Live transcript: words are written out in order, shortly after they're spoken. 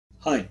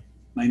Hi,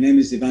 my name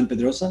is Ivan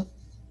Pedrosa,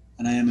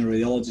 and I am a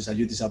radiologist at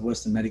UT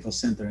Southwestern Medical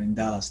Center in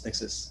Dallas,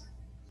 Texas.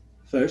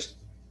 First,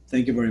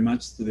 thank you very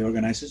much to the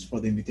organizers for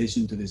the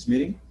invitation to this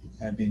meeting.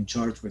 I have been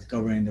charged with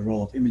covering the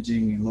role of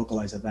imaging in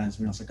localized advanced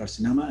renal cell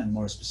carcinoma, and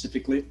more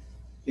specifically,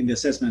 in the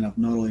assessment of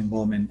nodal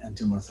involvement and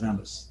tumor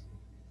thrombus.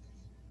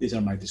 These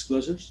are my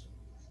disclosures.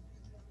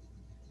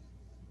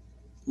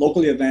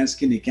 Locally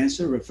advanced kidney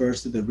cancer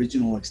refers to the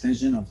regional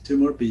extension of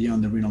tumor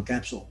beyond the renal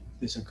capsule.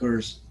 This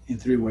occurs in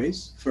three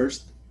ways.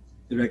 First,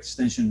 direct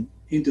extension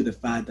into the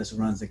fat that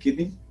surrounds the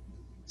kidney.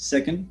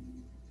 Second,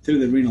 through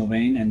the renal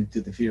vein and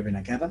into the inferior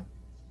vena cava.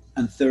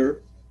 And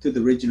third, to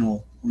the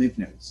regional lymph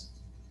nodes.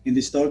 In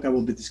this talk, I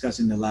will be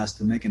discussing the last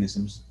two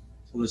mechanisms,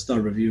 so let's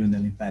start reviewing the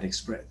lymphatic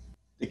spread.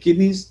 The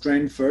kidneys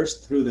drain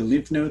first through the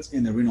lymph nodes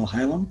in the renal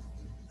hilum,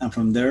 and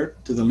from there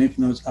to the lymph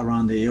nodes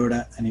around the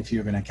aorta and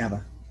inferior vena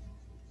cava.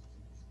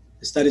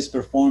 Studies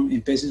performed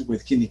in patients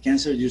with kidney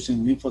cancer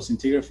using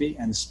lymphoscintigraphy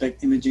and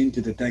SPECT imaging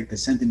to detect the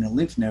sentinel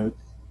lymph node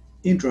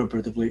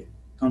intraoperatively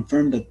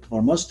confirmed that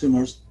for most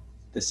tumors,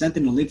 the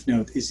sentinel lymph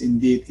node is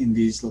indeed in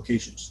these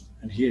locations.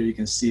 And here you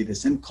can see the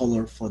same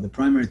color for the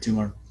primary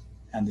tumor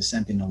and the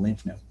sentinel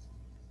lymph node.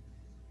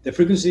 The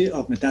frequency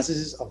of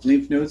metastasis of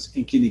lymph nodes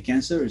in kidney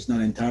cancer is not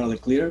entirely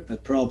clear,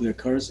 but probably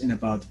occurs in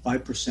about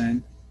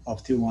 5%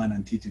 of T1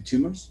 and T2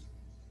 tumors.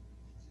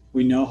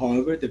 We know,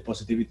 however, the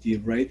positivity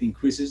rate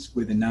increases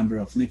with the number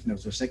of lymph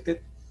nodes resected,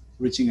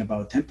 reaching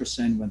about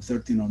 10% when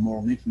 13 or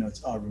more lymph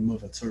nodes are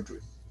removed at surgery.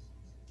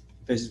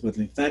 Patients with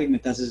lymphatic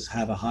metastasis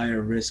have a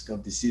higher risk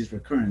of disease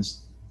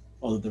recurrence,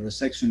 although the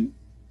resection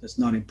does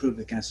not improve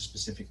the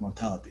cancer-specific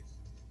mortality.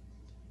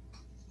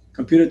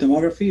 Computed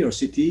tomography, or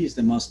CT, is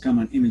the most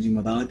common imaging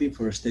modality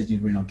for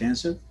staging renal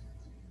cancer.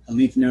 A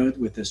lymph node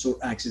with a short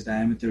axis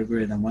diameter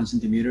greater than 1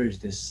 centimeter is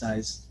the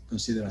size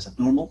considered as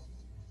abnormal.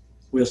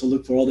 We also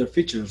look for other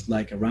features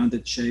like a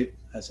rounded shape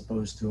as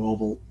opposed to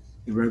oval,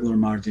 irregular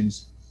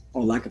margins,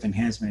 or lack of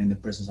enhancement in the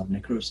presence of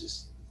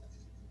necrosis.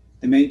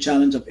 The main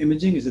challenge of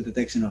imaging is the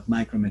detection of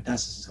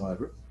micrometastasis,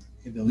 however.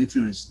 If the lymph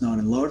node is not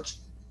enlarged,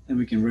 then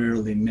we can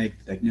rarely make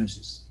the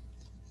diagnosis.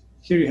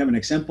 Here you have an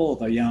example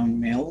of a young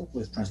male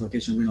with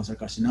translocation renal cell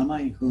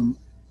carcinoma in whom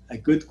a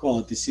good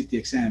quality CT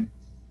exam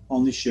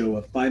only show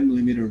a 5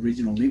 millimeter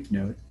regional lymph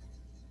node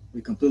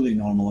with completely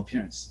normal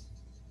appearance.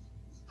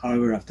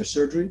 However, after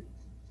surgery,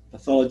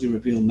 pathology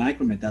revealed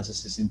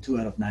micrometastasis in 2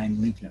 out of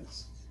 9 lymph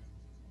nodes.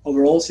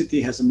 Overall,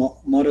 CT has a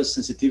modest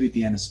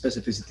sensitivity and a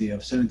specificity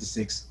of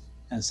 76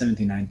 and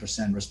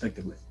 79%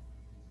 respectively.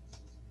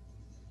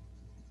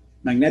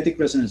 Magnetic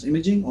resonance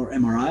imaging, or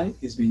MRI,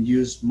 is being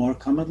used more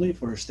commonly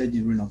for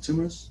staging renal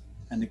tumors,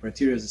 and the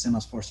criteria is the same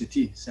as for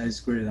CT, size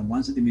greater than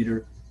 1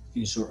 centimeter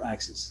in short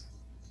axis.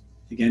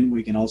 Again,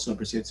 we can also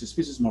appreciate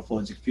suspicious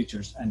morphologic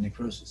features and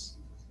necrosis.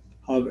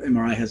 However,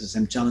 MRI has the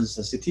same challenges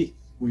as CT.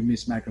 We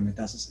miss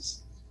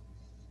micrometastasis.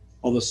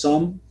 Although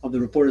some of the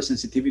reported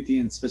sensitivity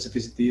and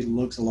specificity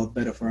looks a lot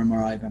better for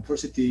MRI than for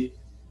CT,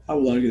 I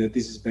will argue that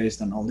this is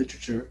based on old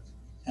literature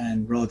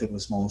and relatively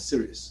small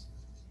series.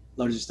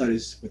 Larger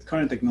studies with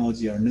current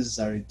technology are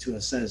necessary to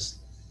assess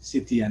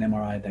CT and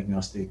MRI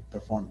diagnostic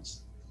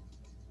performance.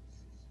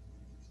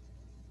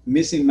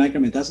 Missing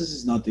micrometastasis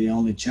is not the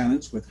only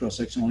challenge with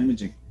cross-sectional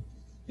imaging.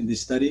 In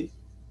this study,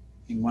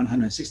 in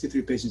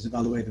 163 patients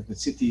evaluated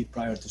with CT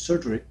prior to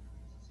surgery,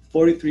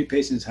 43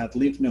 patients had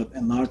lymph node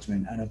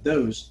enlargement, and of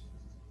those,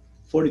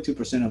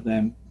 42% of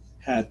them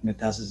had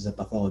metastasis of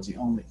pathology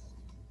only.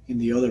 In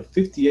the other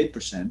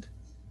 58%,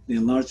 the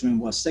enlargement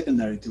was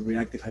secondary to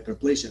reactive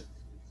hyperplasia,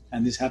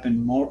 and this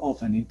happened more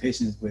often in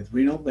patients with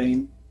renal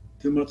vein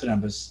tumor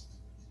thrombus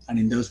and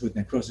in those with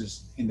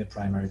necrosis in the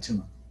primary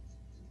tumor.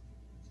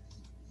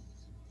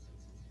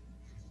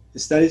 The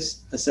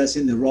studies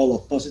assessing the role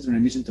of positron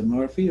emission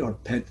tomography, or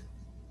PET,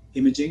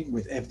 imaging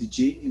with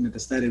FDG in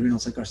metastatic renal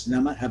cell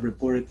carcinoma have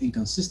reported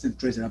inconsistent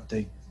tracer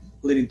uptake,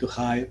 leading to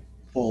high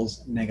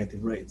false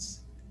negative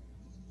rates.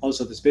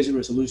 Also, the spatial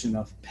resolution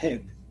of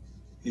PET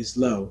is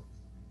low,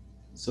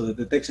 so the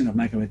detection of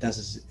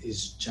micrometastasis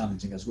is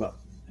challenging as well.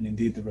 And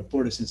indeed, the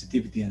reported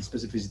sensitivity and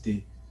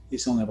specificity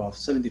is only about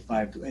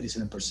 75 to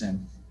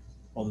 87%,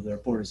 although the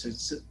reported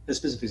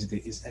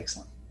specificity is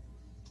excellent.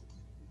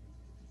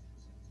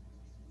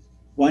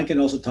 One can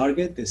also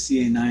target the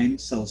CA9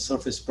 cell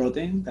surface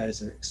protein that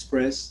is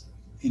expressed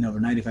in over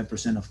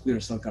 95% of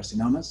clear cell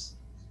carcinomas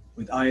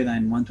with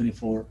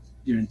iodine-124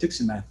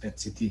 girentuximab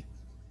PET-CT.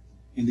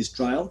 In this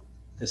trial,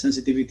 the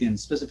sensitivity and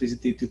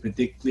specificity to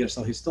predict clear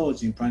cell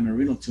histology in primary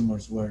renal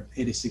tumors were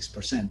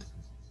 86%,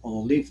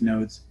 although lymph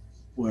nodes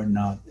were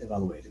not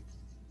evaluated.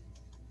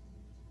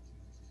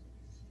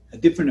 A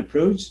different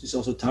approach is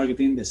also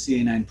targeting the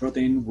CA9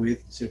 protein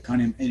with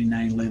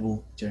zirconium-89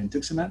 labeled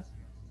girentuximab.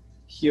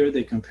 Here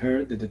they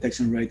compare the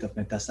detection rate of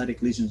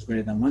metastatic lesions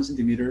greater than 1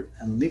 centimeter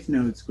and lymph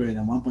nodes greater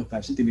than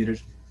 1.5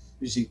 centimeters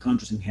using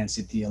contrast-enhanced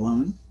CT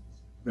alone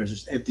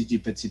versus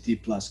FDG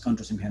PET-CT plus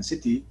contrast-enhanced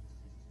CT,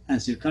 and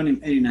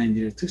zirconium-89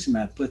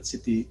 girentuximab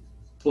PET-CT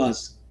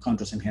plus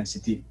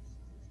contrast-enhanced CT.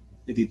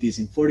 They did this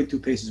in 42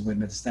 patients with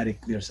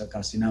metastatic clear cell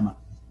carcinoma.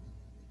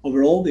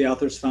 Overall, the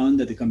authors found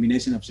that the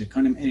combination of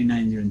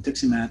zirconium-89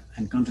 girentuximab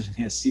and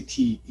contrast-enhanced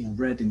CT in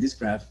red in this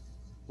graph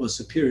was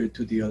superior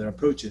to the other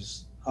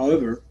approaches.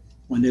 However,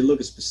 when they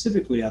look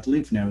specifically at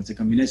lymph nodes, the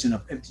combination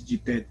of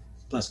FDG PET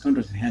plus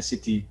contrast-enhanced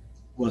CT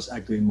was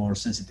actually more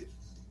sensitive.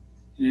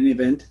 In any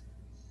event,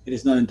 it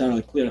is not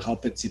entirely clear how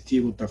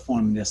PET-CT will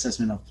perform in the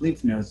assessment of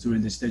lymph nodes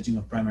during the staging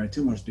of primary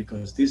tumors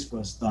because this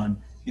was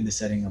done in the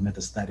setting of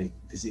metastatic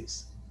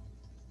disease.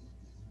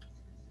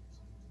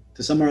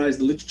 To summarize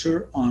the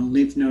literature on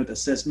lymph node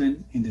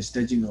assessment in the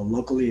staging of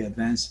locally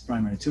advanced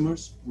primary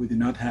tumors, we do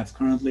not have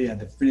currently a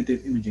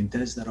definitive imaging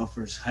test that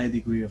offers high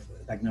degree of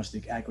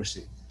diagnostic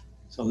accuracy.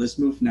 So let's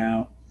move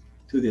now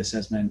to the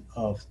assessment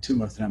of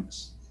tumor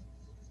thrombus.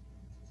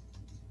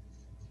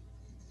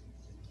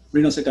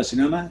 Renal cell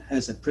carcinoma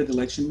has a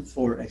predilection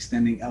for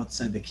extending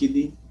outside the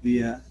kidney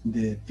via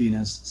the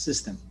venous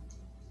system.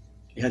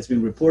 It has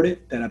been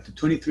reported that up to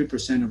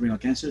 23% of renal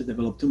cancers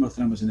develop tumor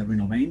thrombus in the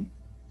renal vein,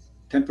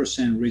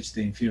 10% reach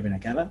the inferior vena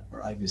cava,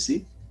 or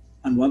IVC,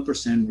 and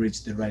 1%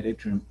 reach the right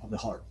atrium of the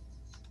heart.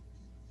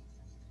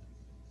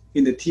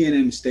 In the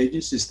TNM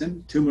staging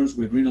system, tumors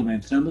with renal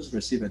vein thrombus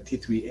receive a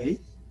T3A,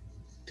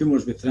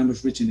 tumors with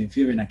thrombus reaching the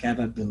inferior vena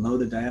cava below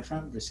the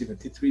diaphragm receive a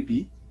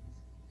T3B,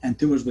 and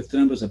tumors with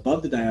thrombus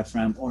above the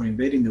diaphragm or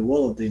invading the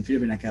wall of the inferior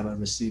vena cava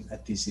receive a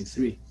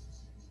TC3.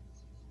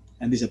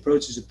 And this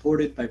approach is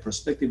supported by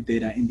prospective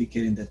data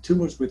indicating that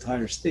tumors with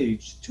higher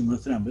stage tumor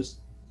thrombus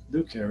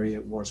do carry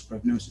a worse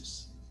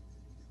prognosis.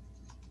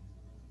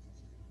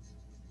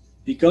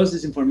 Because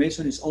this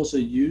information is also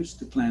used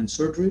to plan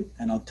surgery,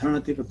 an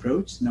alternative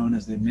approach known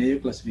as the Mayo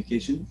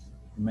classification,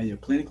 or Mayo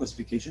Clinic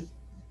classification,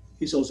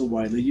 is also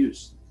widely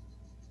used.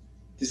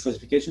 This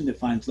classification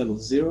defines level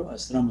 0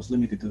 as thrombus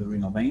limited to the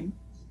renal vein,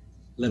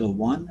 level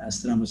 1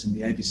 as thrombus in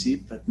the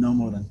IVC but no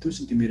more than 2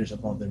 centimeters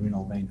above the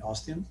renal vein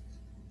ostium,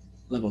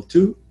 level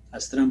 2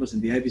 as thrombus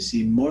in the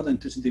IVC more than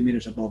 2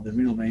 centimeters above the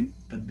renal vein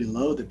but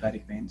below the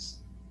hepatic veins,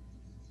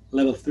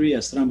 level 3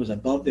 as thrombus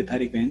above the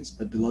hepatic veins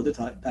but below the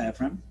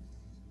diaphragm,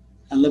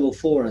 and level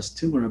 4 as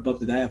tumor above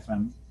the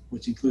diaphragm,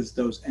 which includes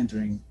those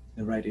entering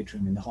the right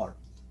atrium in the heart.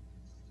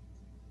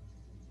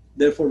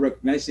 Therefore,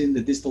 recognizing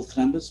the distal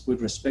thrombus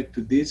with respect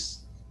to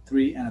these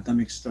three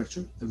anatomic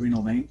structures, the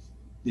renal vein,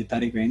 the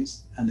hepatic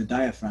veins, and the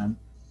diaphragm,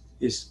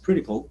 is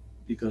critical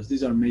because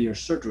these are major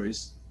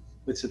surgeries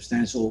with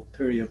substantial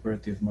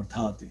perioperative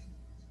mortality.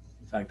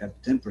 In fact, up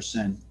to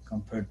 10%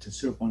 compared to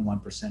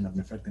 0.1% of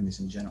nephrectomies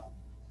in general.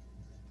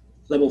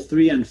 Level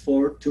 3 and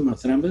 4 tumor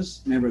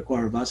thrombus may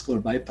require vascular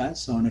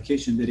bypass, so on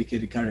occasion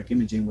dedicated cardiac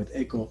imaging with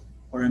echo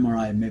or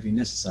MRI may be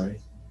necessary.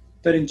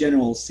 But in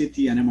general,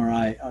 CT and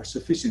MRI are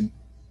sufficient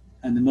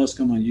and the most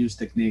common used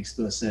techniques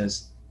to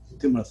assess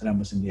tumor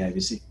thrombus in the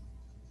IVC.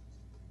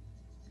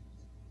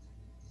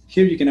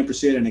 Here you can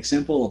appreciate an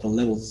example of a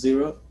level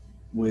 0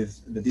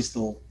 with the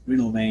distal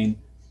renal vein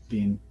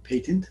being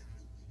patent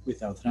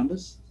without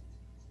thrombus.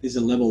 This is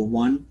a level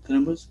 1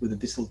 thrombus with the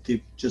distal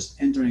tip just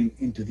entering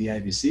into the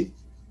IVC,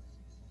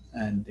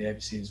 and the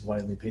IVC is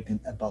widely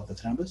patent above the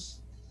thrombus.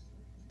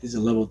 This is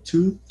a level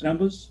 2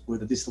 thrombus where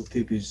the distal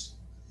tip is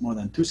more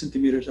than 2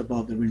 centimeters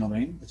above the renal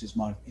vein, which is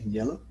marked in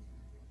yellow,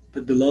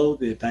 but below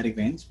the hepatic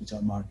veins, which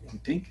are marked in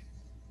pink.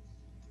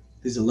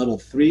 This is a level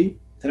 3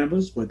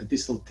 thrombus where the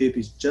distal tip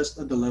is just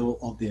at the level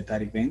of the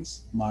hepatic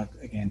veins, marked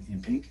again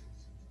in pink.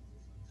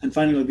 And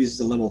finally, this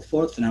is a level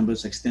 4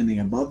 thrombus extending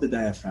above the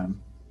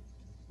diaphragm,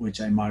 which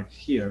I marked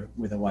here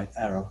with a white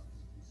arrow,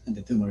 and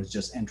the tumor is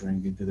just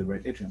entering into the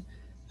right atrium.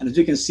 And as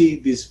you can see,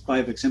 these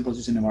 5 examples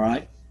using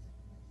MRI,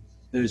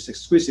 there is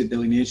exquisite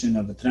delineation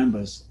of the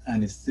thrombus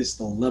and its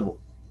distal level.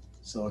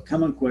 So a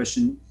common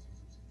question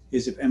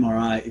is if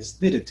MRI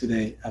is needed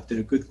today after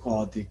a good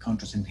quality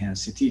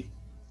contrast-enhanced CT.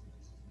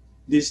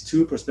 These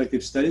 2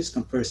 prospective studies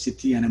compare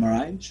CT and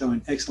MRI,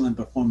 showing excellent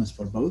performance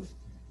for both,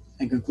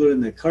 and concluding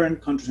that current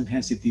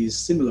contrast-enhanced CT is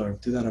similar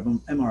to that of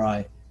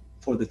MRI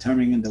for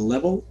determining the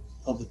level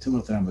of the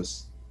tumor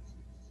thrombus.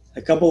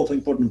 A couple of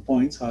important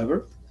points,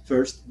 however.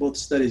 First, both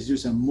studies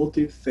use a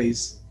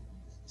multi-phase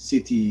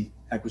CT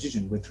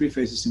acquisition with 3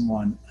 phases in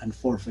one and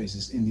 4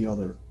 phases in the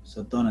other.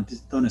 So don't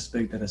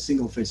expect that a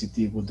single phase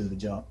CT will do the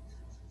job.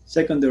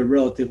 Second, they're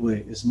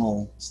relatively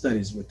small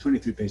studies with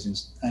 23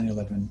 patients and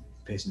 11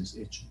 patients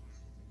each.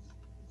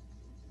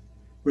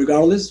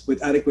 Regardless,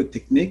 with adequate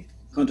technique,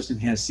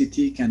 contrast-enhanced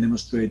CT can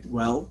demonstrate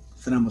well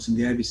thrombus in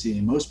the IVC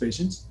in most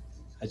patients,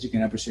 as you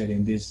can appreciate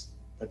in this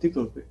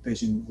particular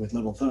patient with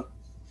level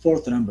 4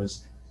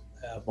 thrombus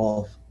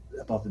above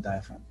the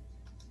diaphragm.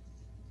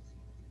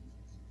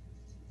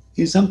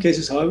 In some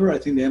cases, however, I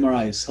think the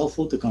MRI is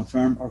helpful to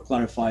confirm or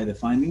clarify the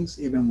findings,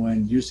 even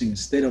when using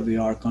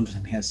state-of-the-art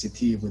contrast-enhanced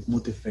CT with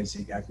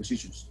multiphasic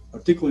acquisitions,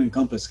 particularly in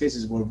complex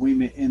cases where we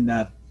may end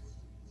up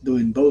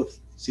doing both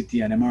CT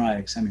and MRI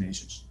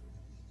examinations,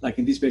 like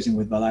in this patient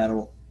with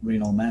bilateral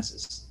renal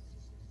masses.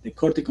 The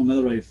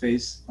corticomedullary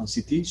phase on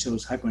CT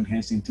shows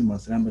hypoenhancing tumor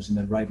thrombus in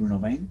the right renal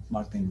vein,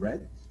 marked in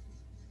red.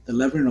 The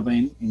left renal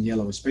vein in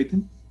yellow is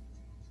patent.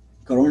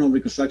 Coronal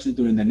reconstruction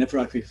during the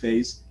nephroactive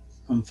phase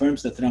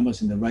confirms the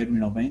thrombus in the right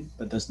renal vein,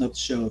 but does not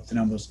show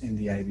thrombus in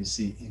the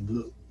IVC in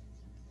blue.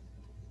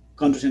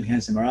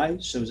 Contrast-enhanced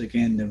MRI shows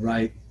again the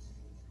right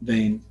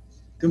vein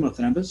tumor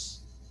thrombus,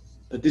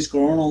 but these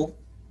coronal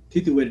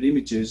T2-weighted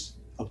images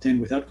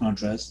obtained without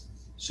contrast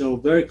show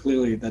very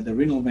clearly that the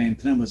renal vein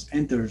thrombus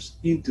enters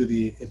into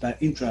the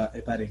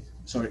infrahepatic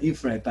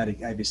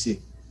IVC.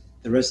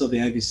 The rest of the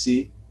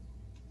IVC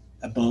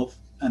above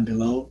and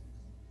below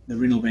the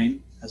renal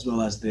vein, as well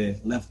as the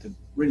left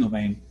renal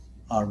vein,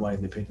 are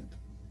widely patent.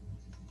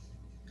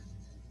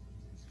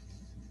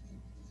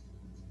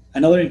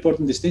 Another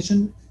important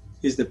distinction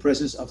is the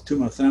presence of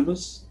tumor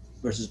thrombus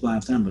versus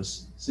blind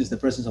thrombus, since the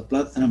presence of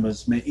blood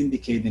thrombus may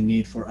indicate the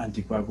need for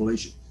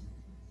anticoagulation.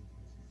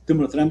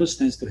 Tumor thrombus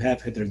tends to have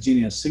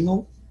heterogeneous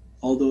signal,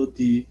 although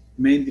the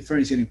main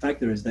differentiating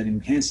factor is that it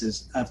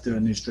enhances after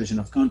administration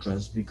of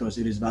contrast because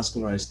it is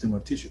vascularized tumor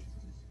tissue.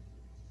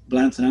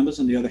 Blind thrombus,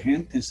 on the other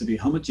hand, tends to be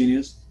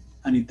homogeneous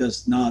and it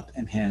does not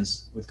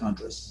enhance with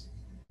contrast.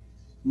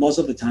 Most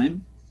of the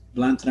time,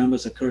 blind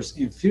thrombus occurs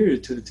inferior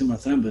to the tumor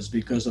thrombus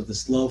because of the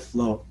slow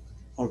flow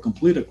or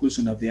complete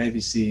occlusion of the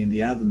IVC in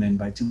the abdomen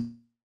by tumor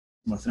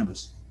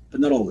thrombus, but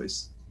not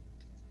always.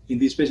 In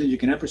these patients, you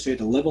can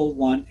appreciate a level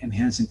 1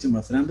 enhancing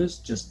tumor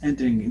thrombus just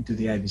entering into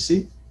the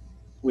IVC,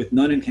 with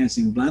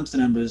non-enhancing blind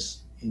thrombus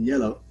in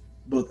yellow,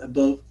 both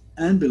above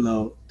and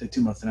below the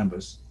tumor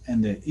thrombus,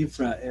 and the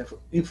infrarenal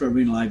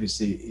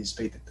IVC is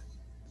patent.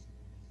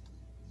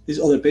 This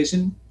other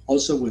patient,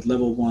 also with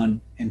level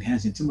 1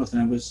 enhancing tumor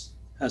thrombus,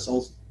 has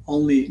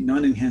only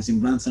non-enhancing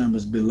blind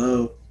thrombus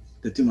below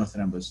the tumor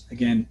thrombus.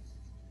 Again,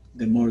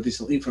 the more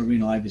distal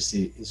infrarenal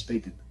IVC is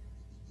patent.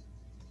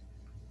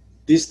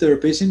 This third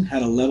patient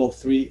had a level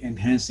 3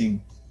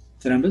 enhancing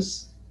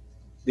thrombus.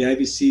 The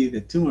IVC,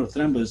 the tumor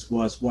thrombus,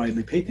 was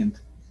widely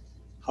patent.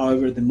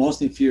 However, the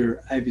most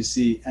inferior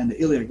IVC and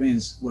the iliac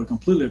veins were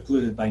completely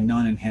occluded by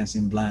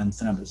non-enhancing blind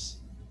thrombus.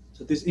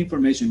 So this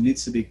information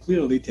needs to be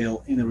clearly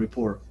detailed in the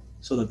report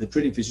so that the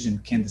treating physician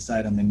can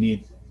decide on the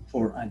need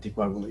for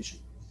anticoagulation.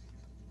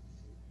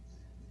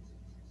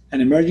 An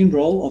emerging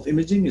role of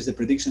imaging is the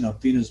prediction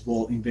of venous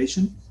wall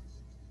invasion,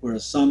 where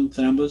some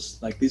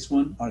thrombus, like this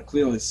one, are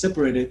clearly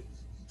separated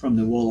from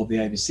the wall of the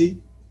IVC.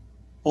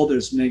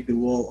 Others make the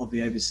wall of the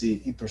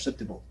IVC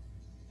imperceptible.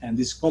 And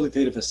this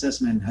qualitative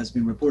assessment has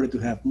been reported to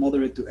have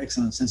moderate to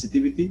excellent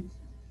sensitivity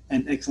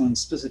and excellent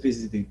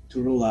specificity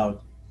to rule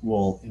out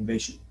wall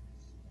invasion.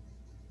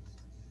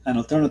 An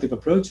alternative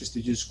approach is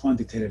to use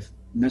quantitative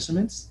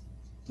measurements.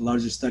 The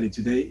largest study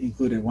today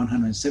included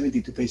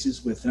 172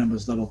 patients with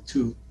thrombus level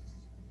 2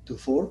 to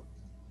 4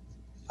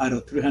 out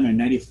of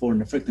 394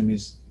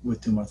 nephrectomies with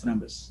tumor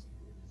thrombus.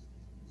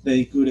 They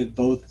included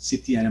both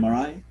CT and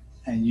MRI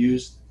and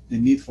used the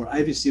need for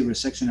IVC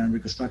resection and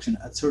reconstruction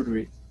at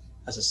surgery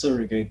as a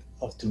surrogate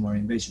of tumor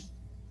invasion.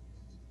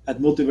 At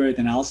multivariate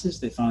analysis,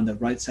 they found that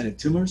right-sided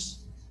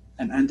tumors,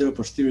 an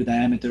anteroposterior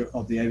diameter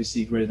of the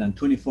IVC greater than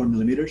 24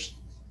 millimeters,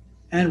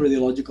 and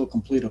radiological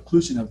complete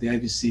occlusion of the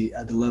IVC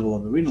at the level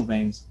of the renal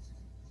veins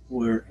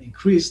were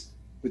increased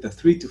with a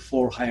 3 to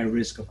 4 higher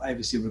risk of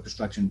IVC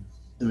reconstruction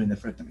during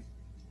nephrectomy.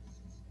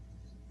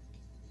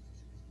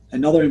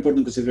 Another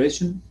important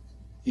consideration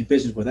in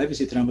patients with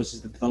IVC thrombus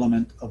is the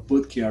development of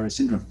Budd-Chiari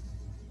syndrome,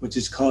 which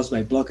is caused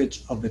by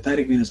blockage of the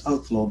hepatic venous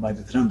outflow by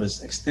the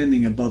thrombus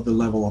extending above the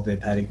level of the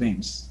hepatic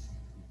veins.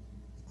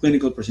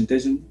 Clinical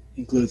presentation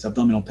includes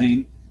abdominal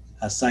pain,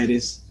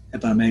 ascites,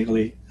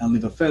 hepatomegaly, and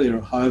liver failure.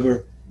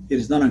 However, it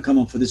is not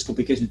uncommon for this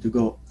complication to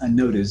go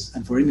unnoticed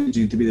and for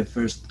imaging to be the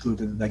first clue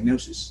to the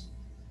diagnosis.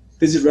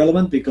 This is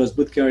relevant because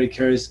Budd-Chiari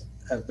carries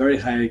a very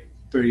high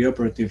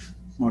perioperative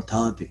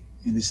mortality.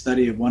 In the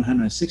study of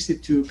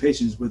 162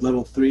 patients with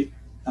level 3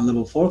 and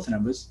level 4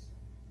 thrombus,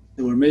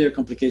 there were major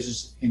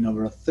complications in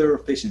over a third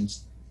of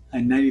patients,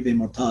 and 90-day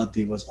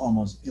mortality was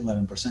almost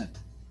 11%.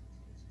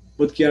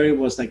 Budd-Chiari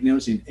was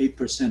diagnosed in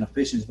 8% of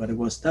patients, but it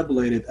was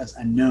tabulated as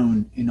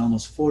unknown in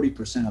almost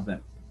 40% of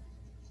them.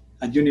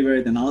 At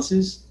univariate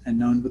analysis,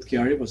 unknown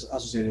Budd-Chiari was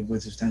associated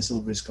with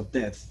substantial risk of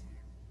death.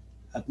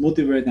 At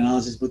multivariate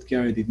analysis,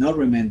 Budd-Chiari did not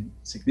remain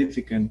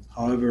significant.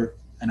 However,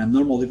 an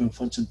abnormal liver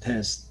function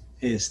test,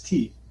 AST,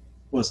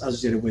 was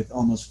associated with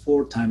almost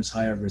 4 times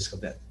higher risk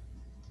of death.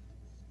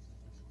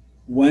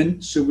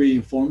 When should we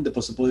inform the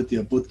possibility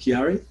of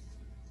Budd-Chiari?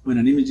 When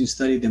an imaging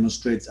study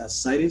demonstrates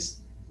ascites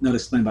not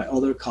explained by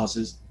other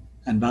causes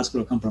and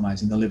vascular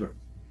compromise in the liver.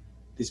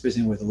 This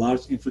patient with a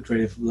large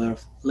infiltrative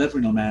left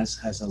renal mass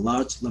has a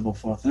large level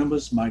 4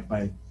 thrombus marked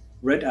by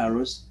red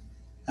arrows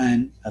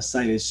and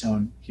ascites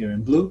shown here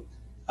in blue.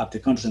 After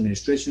contrast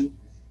administration,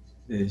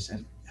 there is a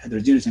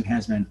heterogeneous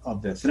enhancement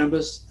of the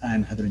thrombus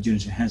and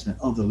heterogeneous enhancement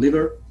of the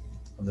liver,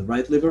 of the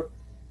right liver,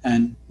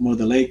 and more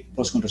delayed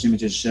post-contrast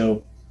images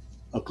show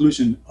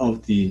occlusion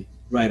of the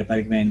right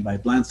hepatic vein by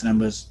blind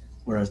thrombus,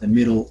 whereas the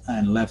middle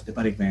and left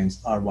hepatic veins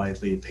are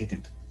widely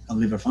patent. A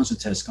liver function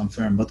test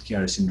confirmed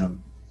Budd-Chiari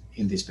syndrome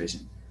in this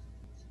patient.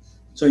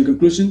 So in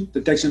conclusion,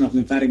 detection of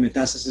lymphatic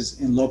metastasis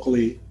in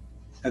locally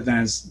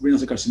advanced renal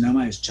cell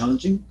carcinoma is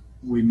challenging.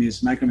 We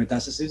miss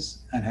micrometastasis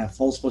and have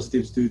false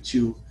positives due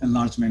to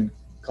enlargement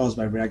caused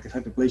by reactive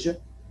hyperplasia.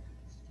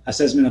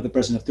 Assessment of the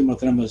presence of tumor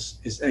thrombus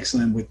is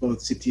excellent with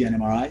both CT and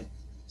MRI.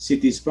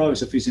 CT is probably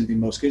sufficient in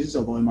most cases,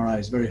 although MRI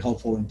is very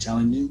helpful in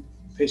challenging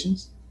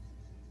patients.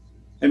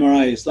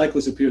 MRI is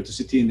likely superior to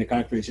CT in the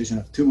characterization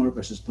of tumor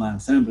versus planned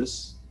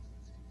thrombus.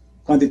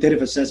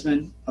 Quantitative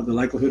assessment of the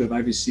likelihood of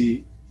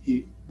IVC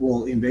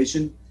wall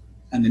invasion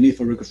and the need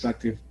for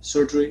reconstructive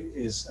surgery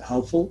is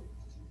helpful.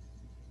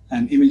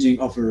 And imaging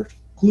offers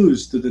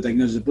clues to the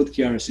diagnosis of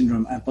Budd-Chiari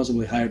syndrome and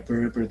possibly higher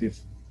perioperative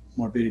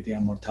morbidity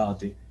and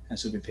mortality, and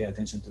should be paid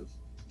attention to.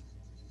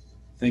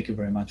 Thank you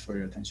very much for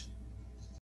your attention.